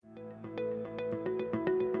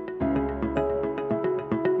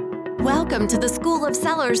Welcome to the School of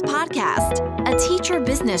Sellers podcast, a teacher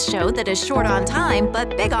business show that is short on time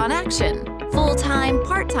but big on action. Full-time,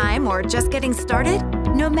 part-time, or just getting started?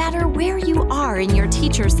 No matter where you are in your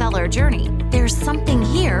teacher-seller journey, there's something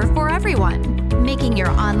here for everyone, making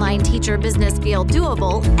your online teacher business feel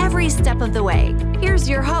doable every step of the way. Here's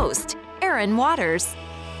your host, Erin Waters.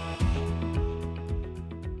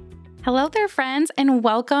 Hello there, friends, and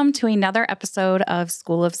welcome to another episode of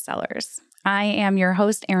School of Sellers. I am your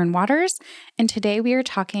host, Erin Waters, and today we are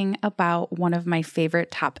talking about one of my favorite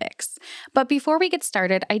topics. But before we get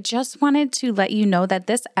started, I just wanted to let you know that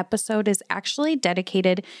this episode is actually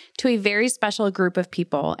dedicated to a very special group of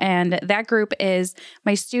people, and that group is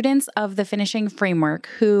my students of the Finishing Framework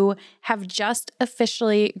who have just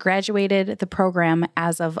officially graduated the program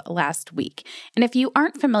as of last week. And if you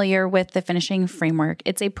aren't familiar with the Finishing Framework,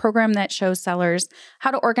 it's a program that shows sellers how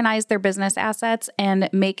to organize their business assets and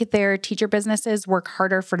make their teacher businesses work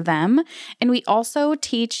harder for them. And we also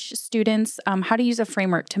teach students how to use a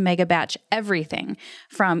framework to mega batch everything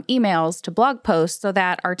from emails to blog posts so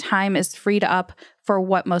that our time is freed up for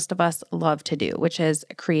what most of us love to do, which is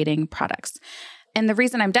creating products. And the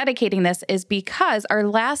reason I'm dedicating this is because our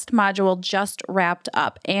last module just wrapped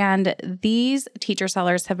up, and these teacher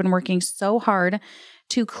sellers have been working so hard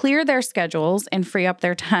to clear their schedules and free up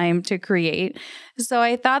their time to create. So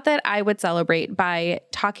I thought that I would celebrate by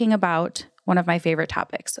talking about one of my favorite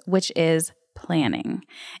topics, which is planning.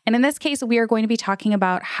 And in this case, we are going to be talking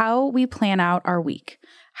about how we plan out our week,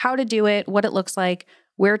 how to do it, what it looks like,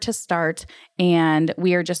 where to start, and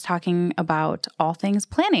we are just talking about all things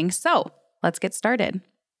planning. So let's get started.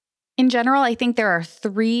 In general, I think there are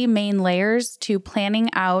three main layers to planning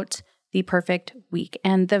out the perfect week.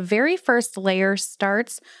 And the very first layer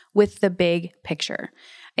starts with the big picture.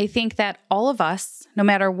 I think that all of us, no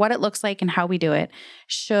matter what it looks like and how we do it,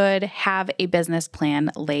 should have a business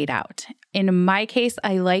plan laid out. In my case,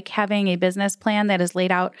 I like having a business plan that is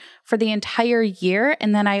laid out for the entire year,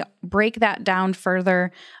 and then I break that down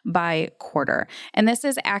further by quarter. And this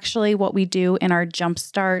is actually what we do in our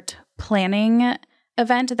Jumpstart planning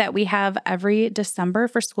event that we have every December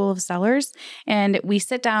for School of Sellers. And we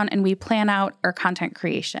sit down and we plan out our content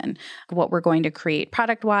creation, what we're going to create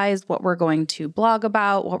product-wise, what we're going to blog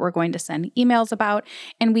about, what we're going to send emails about.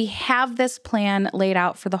 And we have this plan laid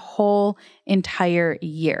out for the whole entire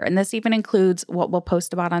year. And this even includes what we'll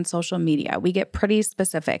post about on social media. We get pretty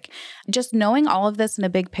specific. Just knowing all of this in a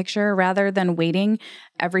big picture rather than waiting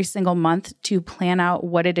every single month to plan out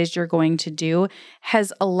what it is you're going to do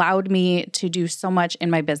has allowed me to do so much in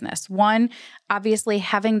my business. One, obviously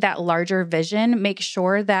having that larger vision makes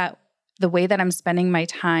sure that the way that I'm spending my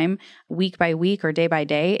time week by week or day by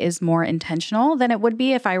day is more intentional than it would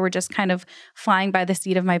be if I were just kind of flying by the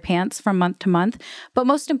seat of my pants from month to month. But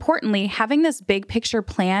most importantly, having this big picture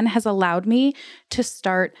plan has allowed me to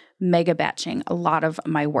start mega batching a lot of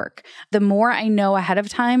my work. The more I know ahead of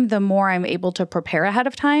time, the more I'm able to prepare ahead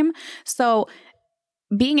of time. So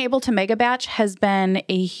being able to mega batch has been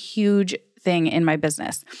a huge thing in my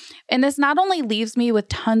business. And this not only leaves me with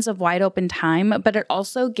tons of wide open time, but it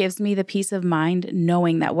also gives me the peace of mind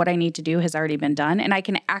knowing that what I need to do has already been done. And I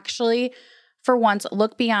can actually, for once,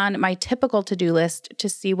 look beyond my typical to-do list to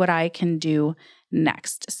see what I can do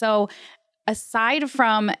next. So aside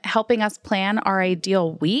from helping us plan our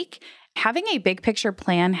ideal week, having a big picture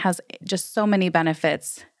plan has just so many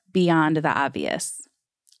benefits beyond the obvious.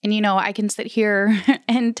 And I can sit here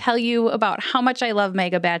and tell you about how much I love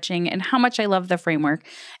mega batching and how much I love the framework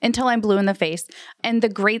until I'm blue in the face. And the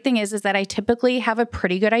great thing is that I typically have a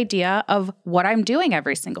pretty good idea of what I'm doing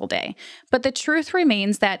every single day. But the truth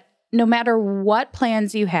remains that no matter what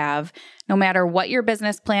plans you have, no matter what your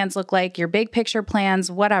business plans look like, your big picture plans,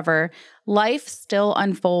 whatever, life still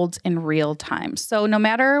unfolds in real time. So no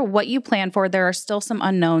matter what you plan for, there are still some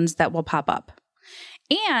unknowns that will pop up.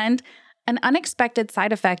 And an unexpected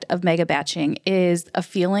side effect of mega batching is a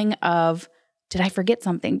feeling of, did I forget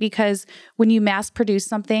something? Because when you mass produce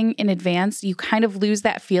something in advance, you kind of lose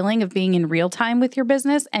that feeling of being in real time with your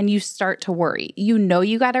business and you start to worry. You know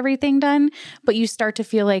you got everything done, but you start to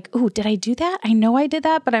feel like, oh, did I do that? I know I did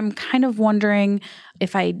that, but I'm kind of wondering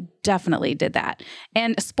if I definitely did that.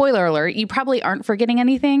 And spoiler alert, you probably aren't forgetting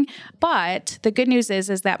anything, but the good news is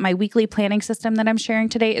that my weekly planning system that I'm sharing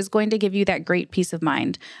today is going to give you that great peace of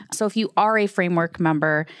mind. So if you are a framework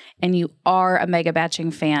member and you are a mega batching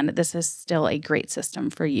fan, this is still a great system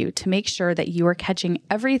for you to make sure that you are catching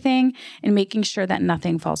everything and making sure that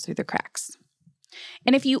nothing falls through the cracks.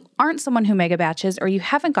 And if you aren't someone who mega batches or you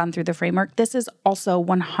haven't gone through the framework, this is also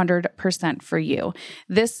 100% for you.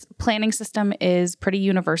 This planning system is pretty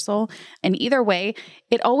universal. And either way,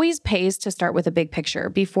 it always pays to start with a big picture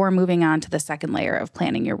before moving on to the second layer of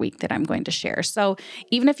planning your week that I'm going to share. So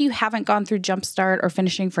even if you haven't gone through Jumpstart or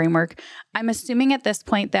Finishing Framework, I'm assuming at this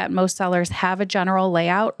point that most sellers have a general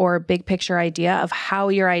layout or big picture idea of how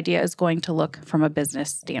your idea is going to look from a business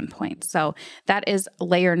standpoint. So that is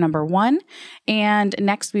layer number one. And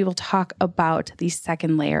next, we will talk about the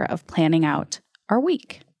second layer of planning out our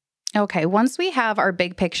week. Okay, once we have our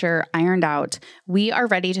big picture ironed out, we are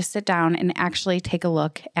ready to sit down and actually take a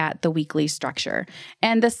look at the weekly structure.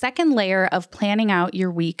 And the second layer of planning out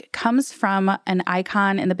your week comes from an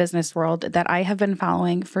icon in the business world that I have been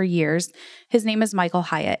following for years. His name is Michael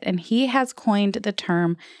Hyatt, and he has coined the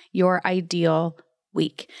term your ideal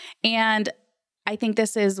week. And I think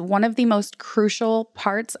this is one of the most crucial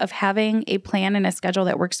parts of having a plan and a schedule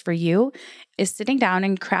that works for you is sitting down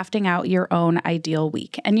and crafting out your own ideal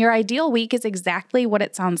week. And your ideal week is exactly what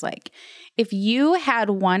it sounds like. If you had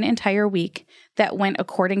one entire week that went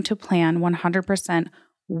according to plan 100%,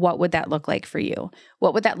 what would that look like for you?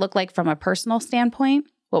 What would that look like from a personal standpoint?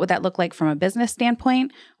 What would that look like from a business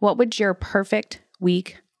standpoint? What would your perfect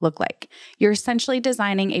week look like? You're essentially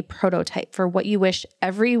designing a prototype for what you wish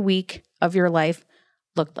every week of your life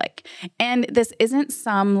looked like. And this isn't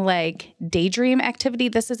some like daydream activity.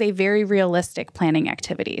 This is a very realistic planning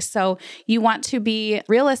activity. So you want to be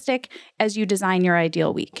realistic as you design your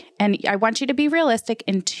ideal week. And I want you to be realistic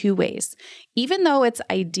in two ways. Even though it's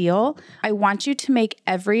ideal, I want you to make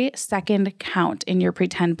every second count in your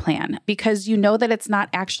pretend plan because you know that it's not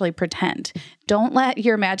actually pretend. Don't let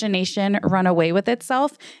your imagination run away with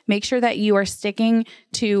itself. Make sure that you are sticking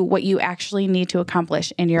to what you actually need to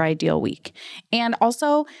accomplish in your ideal week. And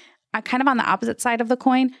also, kind of on the opposite side of the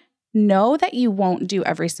coin, know that you won't do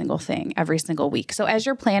every single thing every single week. So as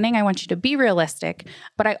you're planning, I want you to be realistic,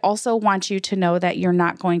 but I also want you to know that you're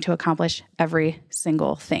not going to accomplish every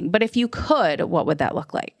single thing. But if you could, what would that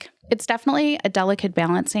look like? It's definitely a delicate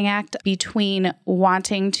balancing act between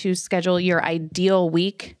wanting to schedule your ideal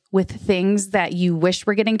week with things that you wish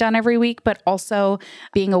were getting done every week, but also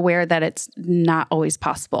being aware that it's not always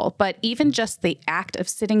possible. But even just the act of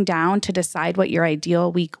sitting down to decide what your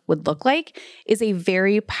ideal week would look like is a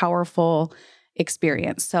very powerful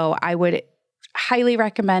experience. So I would highly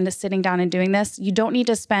recommend sitting down and doing this. You don't need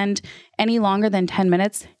to spend any longer than 10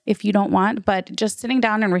 minutes if you don't want, but just sitting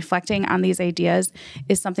down and reflecting on these ideas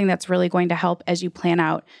is something that's really going to help as you plan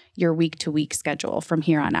out your week-to-week schedule from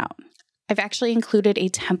here on out. I've actually included a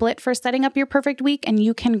template for setting up your perfect week, and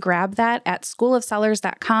you can grab that at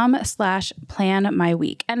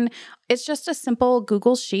schoolofsellers.com/planmyweek. And it's just a simple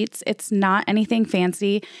Google Sheets. It's not anything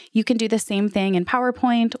fancy. You can do the same thing in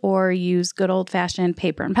PowerPoint or use good old-fashioned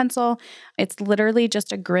paper and pencil. It's literally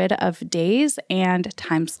just a grid of days and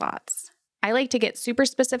time slots. I like to get super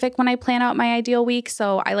specific when I plan out my ideal week,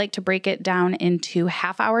 so I like to break it down into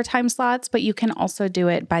half-hour time slots, but you can also do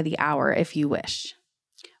it by the hour if you wish.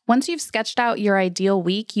 Once you've sketched out your ideal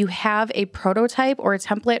week, you have a prototype or a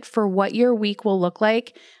template for what your week will look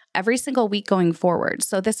like every single week going forward.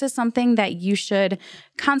 So this is something that you should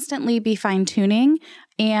constantly be fine-tuning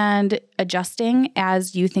and adjusting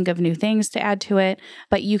as you think of new things to add to it.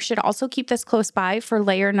 But you should also keep this close by for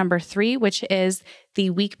layer number 3, which is the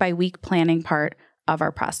week-by-week planning part of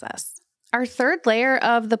our process. Our third layer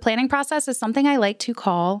of the planning process is something I like to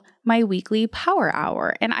call my weekly power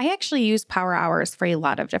hour. And I actually use power hours for a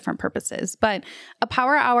lot of different purposes, but a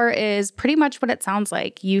power hour is pretty much what it sounds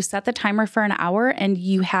like. You set the timer for an hour and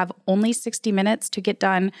you have only 60 minutes to get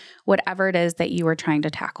done whatever it is that you are trying to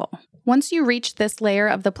tackle. Once you reach this layer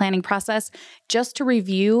of the planning process, just to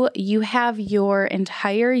review, you have your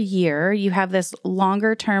entire year. You have this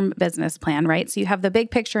longer term business plan, right? So you have the big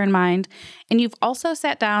picture in mind, and you've also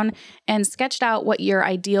sat down and sketched out what your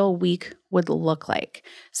ideal week would look like.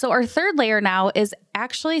 So our third layer now is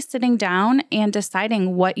actually sitting down and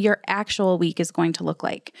deciding what your actual week is going to look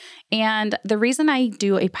like. And the reason I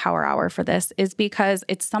do a power hour for this is because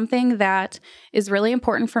it's something that is really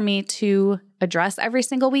important for me to address every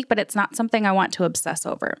single week, but it's not something I want to obsess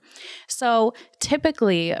over. So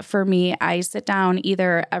typically for me, I sit down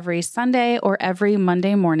either every Sunday or every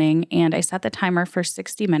Monday morning and I set the timer for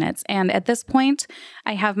 60 minutes. And at this point,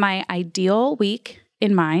 I have my ideal week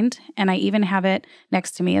in mind, and I even have it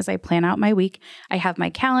next to me as I plan out my week. I have my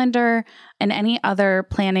calendar and any other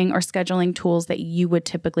planning or scheduling tools that you would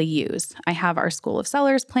typically use. I have our School of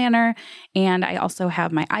Sellers planner, and I also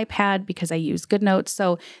have my iPad because I use GoodNotes.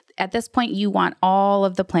 So at this point, you want all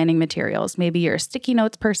of the planning materials. Maybe you're a sticky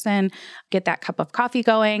notes person, get that cup of coffee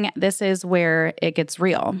going. This is where it gets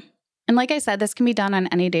real. And like I said, this can be done on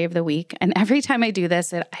any day of the week. And every time I do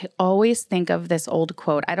this, I always think of this old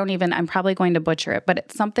quote. I'm probably going to butcher it, but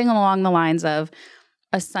it's something along the lines of,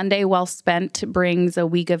 a Sunday well spent brings a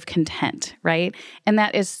week of content, right? And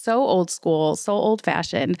that is so old school, so old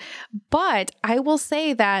fashioned. But I will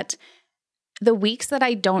say that the weeks that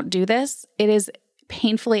I don't do this, it is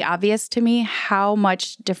painfully obvious to me how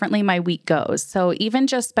much differently my week goes. So even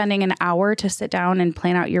just spending an hour to sit down and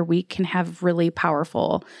plan out your week can have really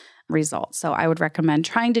powerful results. So I would recommend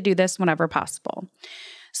trying to do this whenever possible.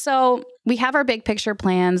 So we have our big picture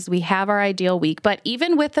plans, we have our ideal week, but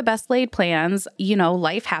even with the best laid plans,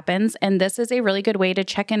 life happens. And this is a really good way to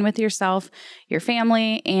check in with yourself, your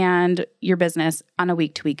family, and your business on a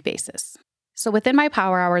week-to-week basis. So within my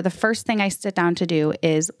Power Hour, the first thing I sit down to do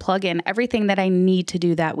is plug in everything that I need to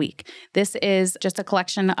do that week. This is just a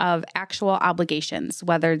collection of actual obligations,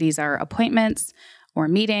 whether these are appointments or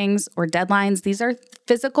meetings or deadlines. These are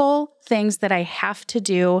physical things that I have to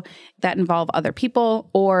do that involve other people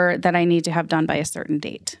or that I need to have done by a certain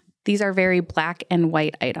date. These are very black and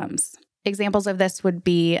white items. Examples of this would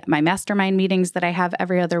be my mastermind meetings that I have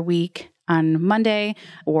every other week on Monday,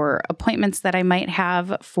 or appointments that I might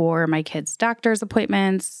have for my kids' doctor's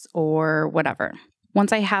appointments or whatever.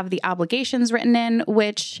 Once I have the obligations written in,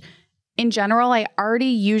 which in general, I already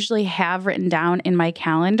usually have written down in my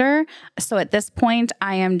calendar. So at this point,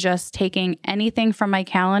 I am just taking anything from my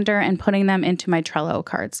calendar and putting them into my Trello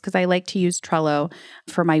cards because I like to use Trello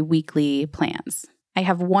for my weekly plans. I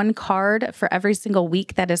have one card for every single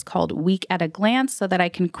week that is called Week at a Glance so that I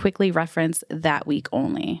can quickly reference that week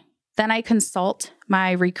only. Then I consult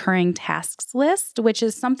my recurring tasks list, which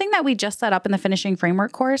is something that we just set up in the Finishing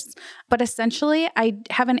Framework course. But essentially, I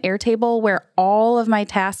have an Airtable where all of my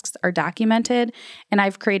tasks are documented, and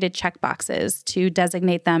I've created checkboxes to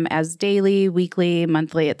designate them as daily, weekly,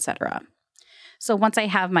 monthly, etc. So once I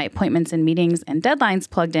have my appointments and meetings and deadlines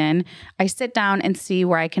plugged in, I sit down and see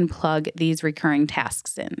where I can plug these recurring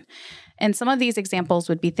tasks in. And some of these examples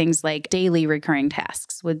would be things like daily recurring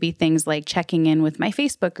tasks, would be things like checking in with my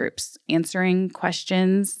Facebook groups, answering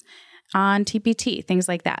questions on TPT, things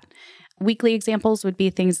like that. Weekly examples would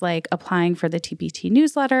be things like applying for the TPT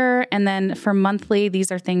newsletter. And then for monthly,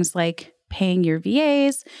 these are things like paying your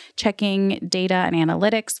VAs, checking data and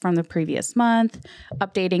analytics from the previous month,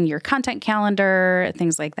 updating your content calendar,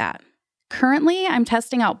 things like that. Currently, I'm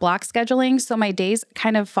testing out block scheduling, so my days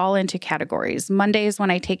kind of fall into categories. Monday is when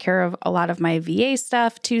I take care of a lot of my VA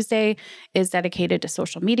stuff. Tuesday is dedicated to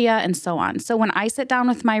social media and so on. So when I sit down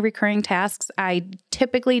with my recurring tasks, I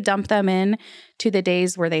typically dump them in to the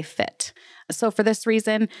days where they fit. So for this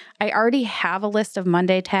reason, I already have a list of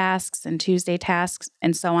Monday tasks and Tuesday tasks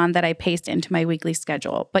and so on that I paste into my weekly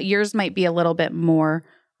schedule, but yours might be a little bit more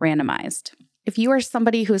randomized. If you are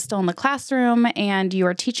somebody who is still in the classroom and you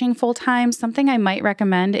are teaching full-time, something I might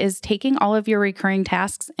recommend is taking all of your recurring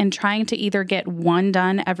tasks and trying to either get one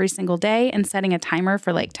done every single day and setting a timer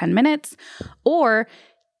for like 10 minutes, or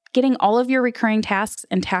getting all of your recurring tasks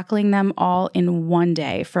and tackling them all in one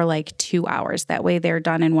day for like 2 hours. That way they're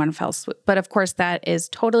done in one fell swoop. But of course, that is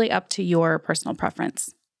totally up to your personal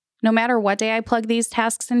preference. No matter what day I plug these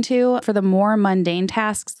tasks into, for the more mundane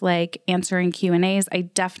tasks like answering Q&As, I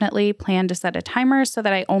definitely plan to set a timer so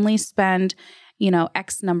that I only spend,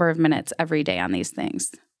 X number of minutes every day on these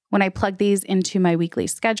things. When I plug these into my weekly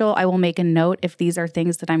schedule, I will make a note if these are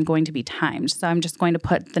things that I'm going to be timed. So I'm just going to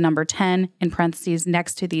put the number 10 in parentheses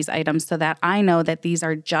next to these items so that I know that these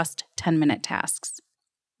are just 10-minute tasks.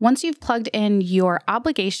 Once you've plugged in your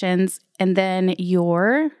obligations and then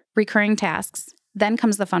your recurring tasks, then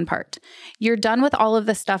comes the fun part. You're done with all of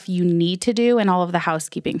the stuff you need to do and all of the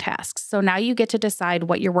housekeeping tasks. So now you get to decide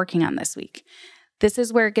what you're working on this week. This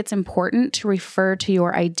is where it gets important to refer to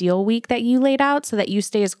your ideal week that you laid out so that you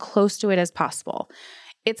stay as close to it as possible.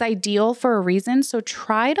 It's ideal for a reason, so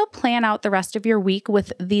try to plan out the rest of your week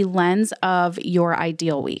with the lens of your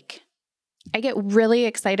ideal week. I get really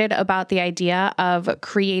excited about the idea of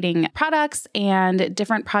creating products and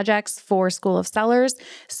different projects for School of Sellers.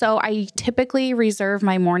 So I typically reserve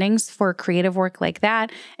my mornings for creative work like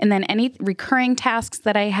that. And then any recurring tasks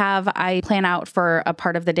that I have, I plan out for a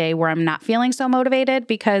part of the day where I'm not feeling so motivated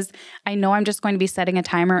because I know I'm just going to be setting a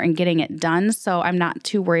timer and getting it done. So I'm not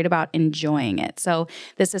too worried about enjoying it. So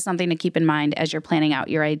this is something to keep in mind as you're planning out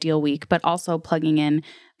your ideal week, but also plugging in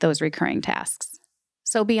those recurring tasks.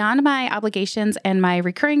 So beyond my obligations and my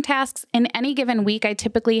recurring tasks, in any given week, I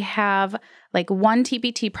typically have like one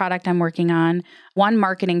TPT product I'm working on, one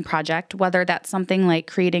marketing project, whether that's something like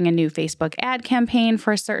creating a new Facebook ad campaign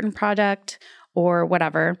for a certain product or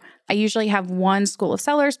whatever. I usually have one School of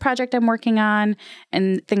Sellers project I'm working on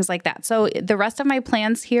and things like that. So the rest of my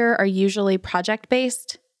plans here are usually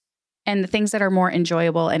project-based and the things that are more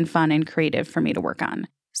enjoyable and fun and creative for me to work on.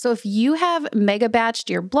 So if you have mega batched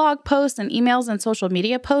your blog posts and emails and social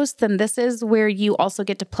media posts, then this is where you also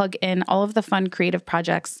get to plug in all of the fun creative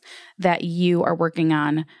projects that you are working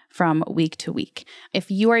on from week to week. If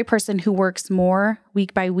you are a person who works more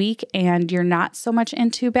week by week and you're not so much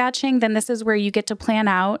into batching, then this is where you get to plan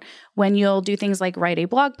out when you'll do things like write a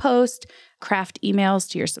blog post, craft emails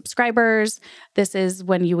to your subscribers. This is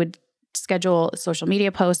when you would schedule social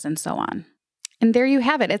media posts and so on. And there you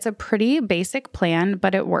have it. It's a pretty basic plan,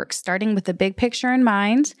 but it works, starting with the big picture in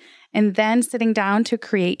mind, and then sitting down to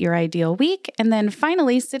create your ideal week, and then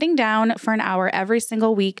finally sitting down for an hour every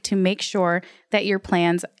single week to make sure that your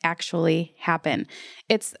plans actually happen.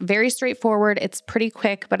 It's very straightforward. It's pretty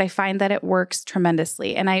quick, but I find that it works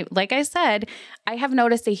tremendously. And like I said, I have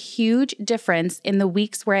noticed a huge difference in the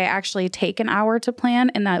weeks where I actually take an hour to plan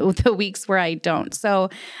and the weeks where I don't. So,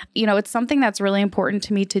 it's something that's really important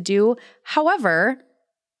to me to do. However,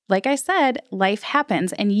 like I said, life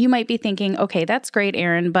happens, and you might be thinking, okay, that's great,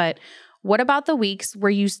 Erin, but what about the weeks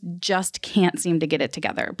where you just can't seem to get it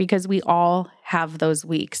together? Because we all have those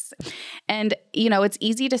weeks. And, it's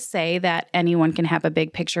easy to say that anyone can have a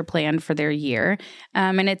big picture plan for their year.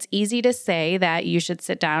 And it's easy to say that you should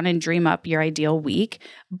sit down and dream up your ideal week.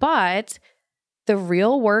 But the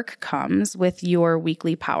real work comes with your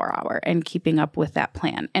weekly power hour and keeping up with that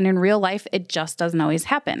plan. And in real life, it just doesn't always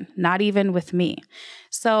happen, not even with me.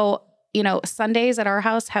 So, Sundays at our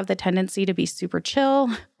house have the tendency to be super chill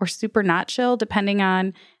or super not chill, depending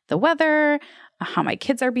on the weather, how my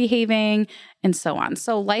kids are behaving, and so on.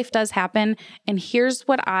 So life does happen. And here's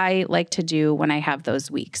what I like to do when I have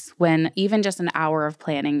those weeks, when even just an hour of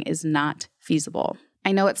planning is not feasible.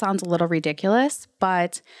 I know it sounds a little ridiculous,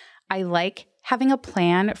 but I like having a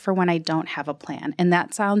plan for when I don't have a plan. And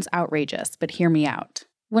that sounds outrageous, but hear me out.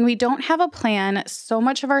 When we don't have a plan, so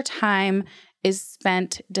much of our time is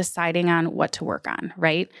spent deciding on what to work on,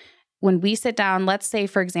 right? When we sit down, let's say,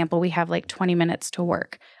 for example, we have like 20 minutes to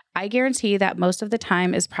work. I guarantee that most of the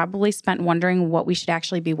time is probably spent wondering what we should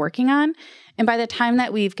actually be working on. And by the time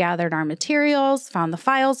that we've gathered our materials, found the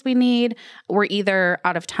files we need, we're either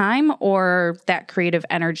out of time or that creative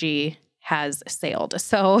energy has sailed.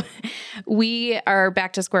 So we are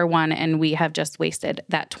back to square one and we have just wasted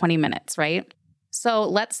that 20 minutes, right? So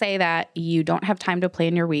let's say that you don't have time to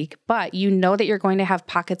plan your week, but you know that you're going to have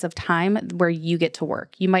pockets of time where you get to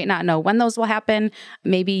work. You might not know when those will happen.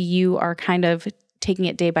 Maybe you are kind of taking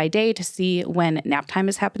it day by day to see when nap time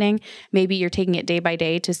is happening. Maybe you're taking it day by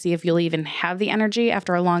day to see if you'll even have the energy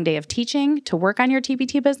after a long day of teaching to work on your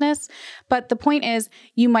TPT business. But the point is,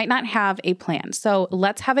 you might not have a plan. So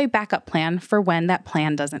let's have a backup plan for when that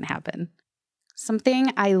plan doesn't happen.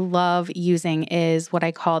 Something I love using is what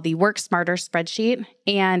I call the Work Smarter spreadsheet.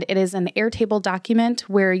 And it is an Airtable document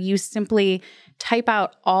where you simply type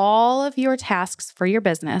out all of your tasks for your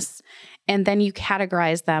business, and then you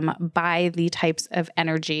categorize them by the types of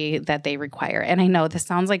energy that they require. And I know this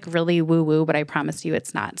sounds like really woo-woo, but I promise you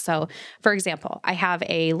it's not. So for example, I have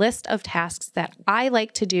a list of tasks that I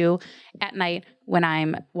like to do at night when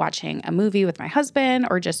I'm watching a movie with my husband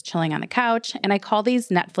or just chilling on the couch. And I call these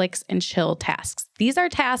Netflix and chill tasks. These are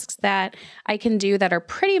tasks that I can do that are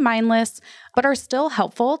pretty mindless, but are still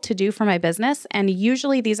helpful to do for my business. And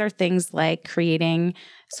usually these are things like creating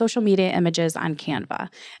social media images on Canva.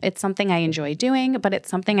 It's something I enjoy doing, but it's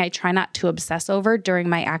something I try not to obsess over during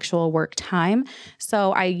my actual work time.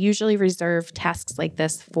 So I usually reserve tasks like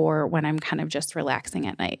this for when I'm kind of just relaxing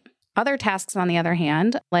at night. Other tasks, on the other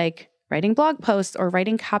hand, like writing blog posts or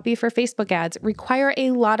writing copy for Facebook ads require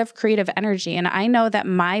a lot of creative energy. And I know that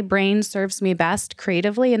my brain serves me best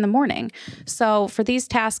creatively in the morning. So for these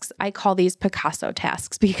tasks, I call these Picasso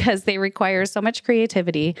tasks because they require so much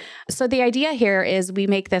creativity. So the idea here is we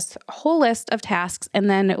make this whole list of tasks and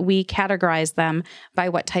then we categorize them by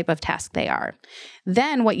what type of task they are.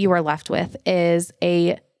 Then what you are left with is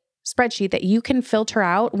a spreadsheet that you can filter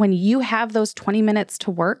out when you have those 20 minutes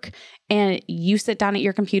to work and you sit down at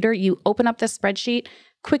your computer, you open up this spreadsheet,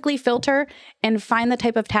 quickly filter and find the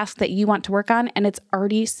type of task that you want to work on, and it's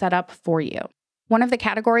already set up for you. One of the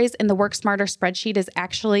categories in the Work Smarter spreadsheet is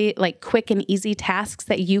actually like quick and easy tasks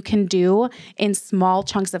that you can do in small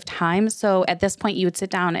chunks of time. So at this point, you would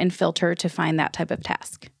sit down and filter to find that type of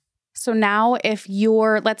task. So now if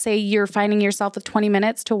let's say you're finding yourself with 20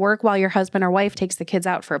 minutes to work while your husband or wife takes the kids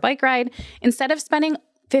out for a bike ride, instead of spending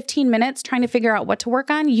 15 minutes trying to figure out what to work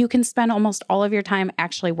on, you can spend almost all of your time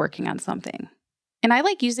actually working on something. And I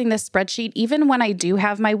like using this spreadsheet even when I do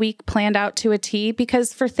have my week planned out to a T,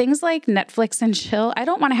 because for things like Netflix and chill, I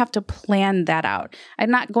don't want to have to plan that out.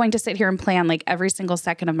 I'm not going to sit here and plan like every single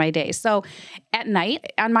second of my day. So at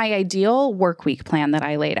night, on my ideal work week plan that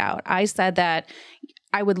I laid out, I said that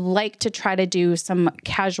I would like to try to do some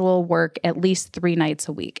casual work at least 3 nights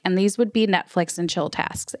a week. And these would be Netflix and chill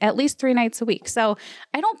tasks, at least 3 nights a week. So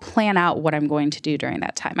I don't plan out what I'm going to do during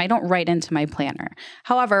that time. I don't write into my planner.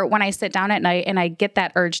 However, when I sit down at night and I get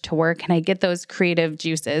that urge to work and I get those creative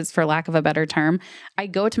juices, for lack of a better term, I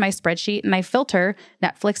go to my spreadsheet and I filter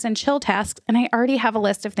Netflix and chill tasks, and I already have a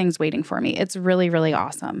list of things waiting for me. It's really, really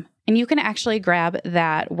awesome. And you can actually grab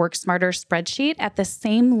that Work Smarter spreadsheet at the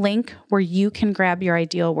same link where you can grab your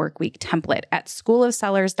ideal work week template at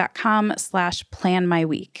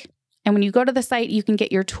schoolofsellers.com/planmyweek. And when you go to the site, you can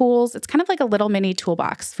get your tools. It's kind of like a little mini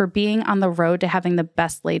toolbox for being on the road to having the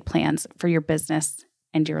best laid plans for your business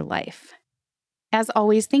and your life. As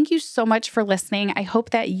always, thank you so much for listening. I hope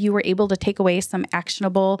that you were able to take away some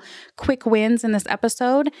actionable, quick wins in this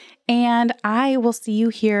episode. And I will see you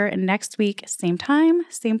here next week, same time,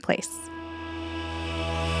 same place.